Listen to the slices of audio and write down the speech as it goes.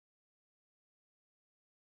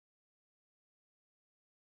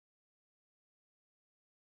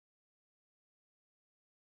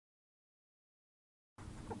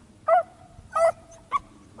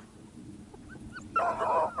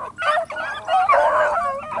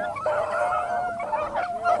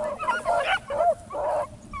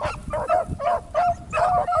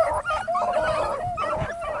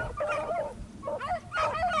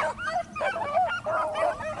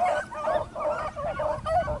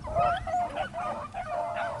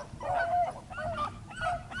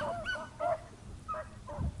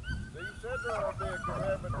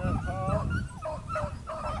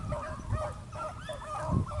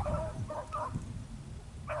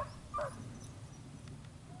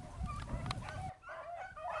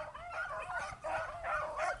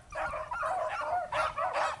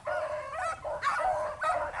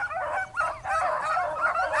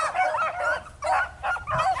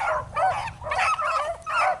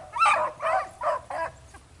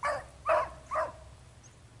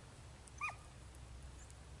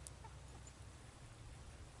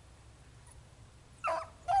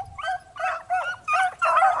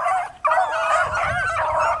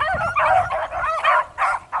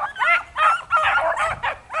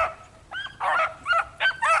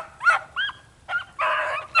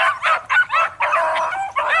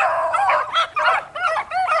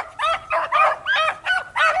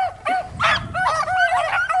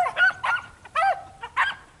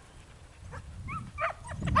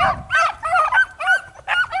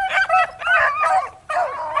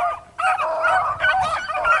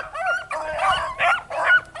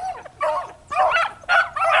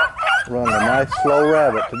nice slow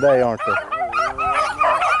rabbit today, aren't they?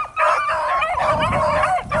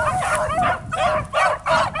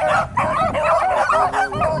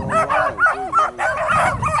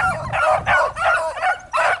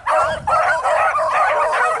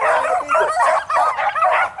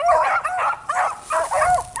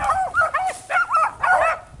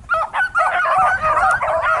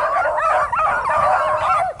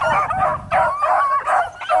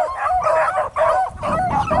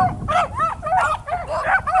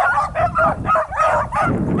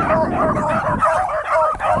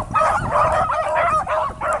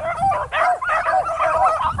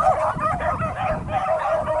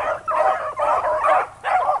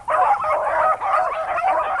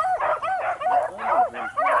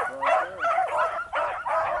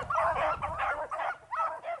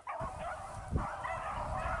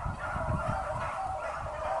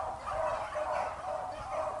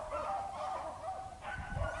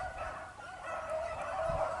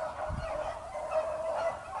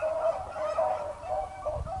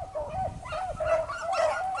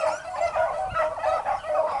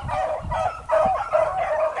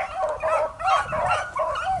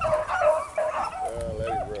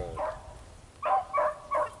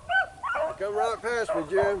 Come right past me,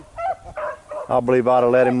 Jim. I believe I'd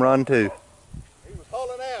have let him run too. He was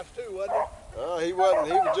hauling ass too, wasn't he? He wasn't.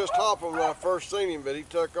 He was just hopping when I first seen him, but he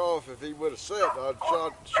took off. If he would have sat, I'd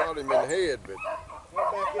shot him in the head. But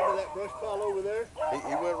went back into that brush pile over there.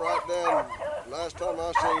 He went right down. Last time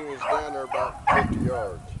I seen him, he was down there about 50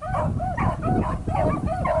 yards.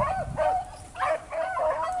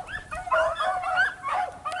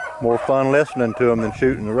 More fun listening to him than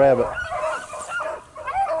shooting the rabbit.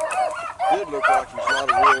 Did look like he's not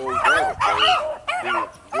a real old rabbit, though. He was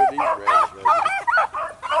good eating rabbit, maybe.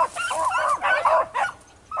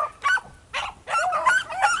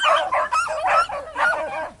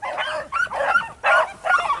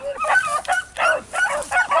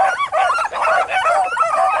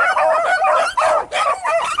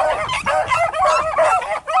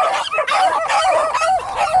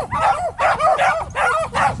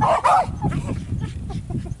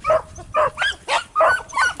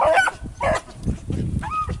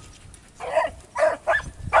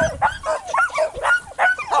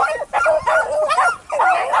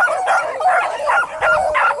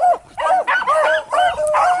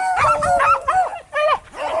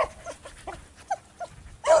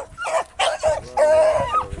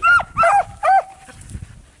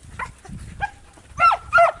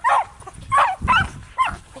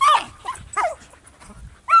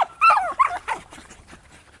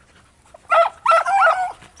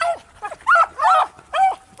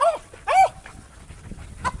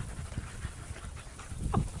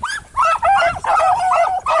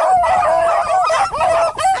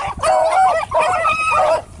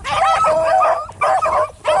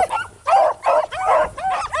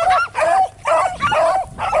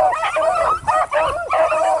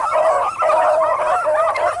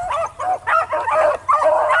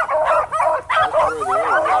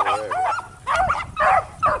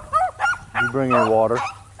 Bring your water. I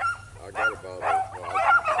got about it.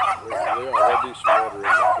 There ought to be some water in the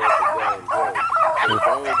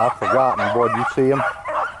cup of down. I've forgotten, boy. Did you see him?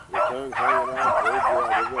 The tongue's hanging out. They're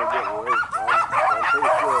going to get one. I'm pretty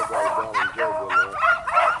sure I got a gallon jug in there.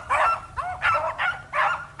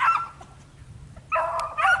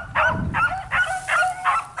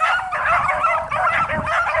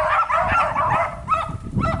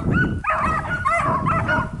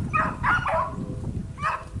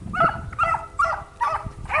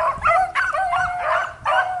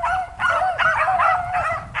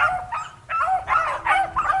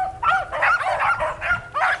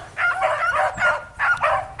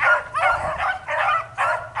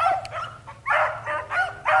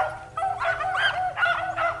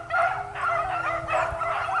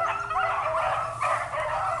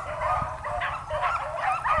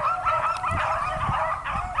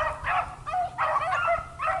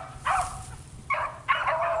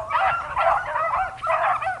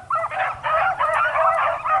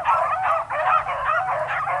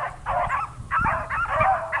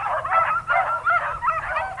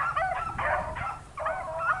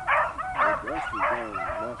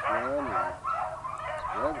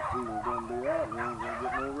 Rabbit season's going to be out and we ain't going to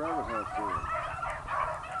get no rabbit hunt for it.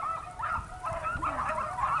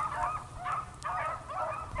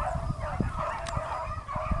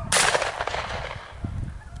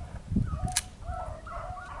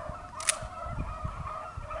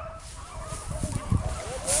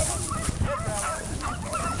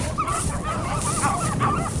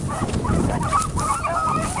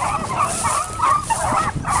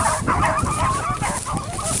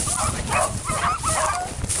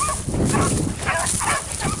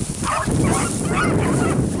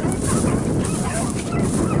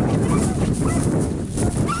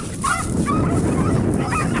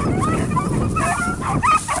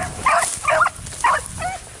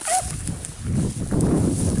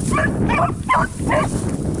 Good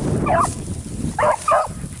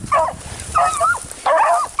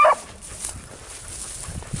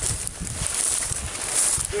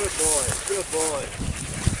boy, good boy.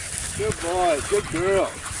 Good boy, good girl.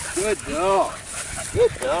 Good dog.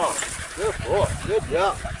 Good dog. Good boy. Good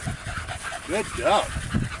job. Good job.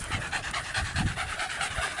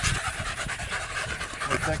 What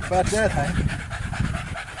do you think about that, Hank?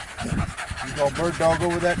 You gonna bird dog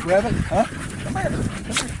over that rabbit? Huh? Come here.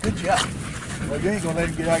 Come here. Good job. Well, you ain't gonna let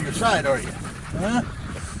him get out of your sight, are you? Huh?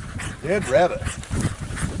 Good rabbit.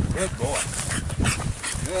 Good boy.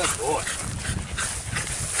 Good boy.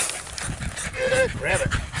 Good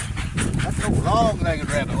rabbit. That's a long-legged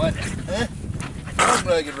rabbit, wasn't it? Huh?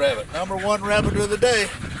 Long-legged rabbit. Number one rabbit of the day.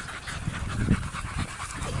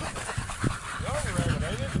 Young rabbit,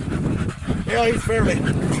 ain't it? Yeah, he's fairly. I think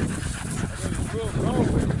it's real tall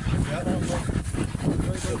with it.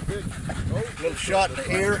 Little shot in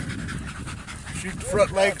the ear. Shoot the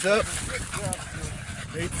front legs up.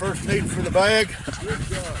 First need for the bag. Good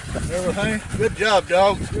job. Everything. Good job,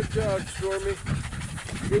 dog. Good job, Stormy.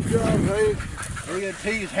 Good job, Hank.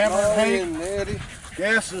 ENT's hammering Hank. And Eddie.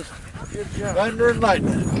 Gas is Good job. thunder and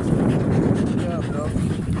lightning. Good job, dog.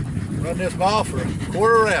 Run this ball for a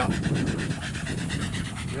quarter round.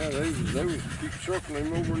 Yeah, they was keep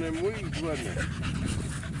circling over in them weeds, wasn't it?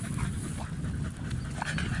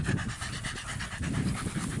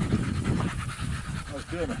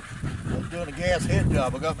 I was doing a gas head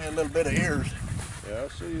job. I got me a little bit of ears. Yeah, I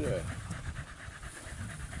see that.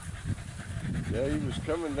 Yeah, he was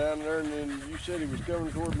coming down there, and then you said he was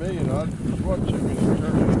coming toward me, and I was watching him, and he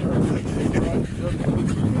turned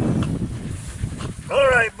right, All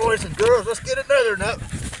right, boys and girls, let's get another nut.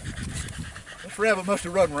 This rabbit must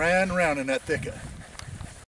have run round and round in that thicket.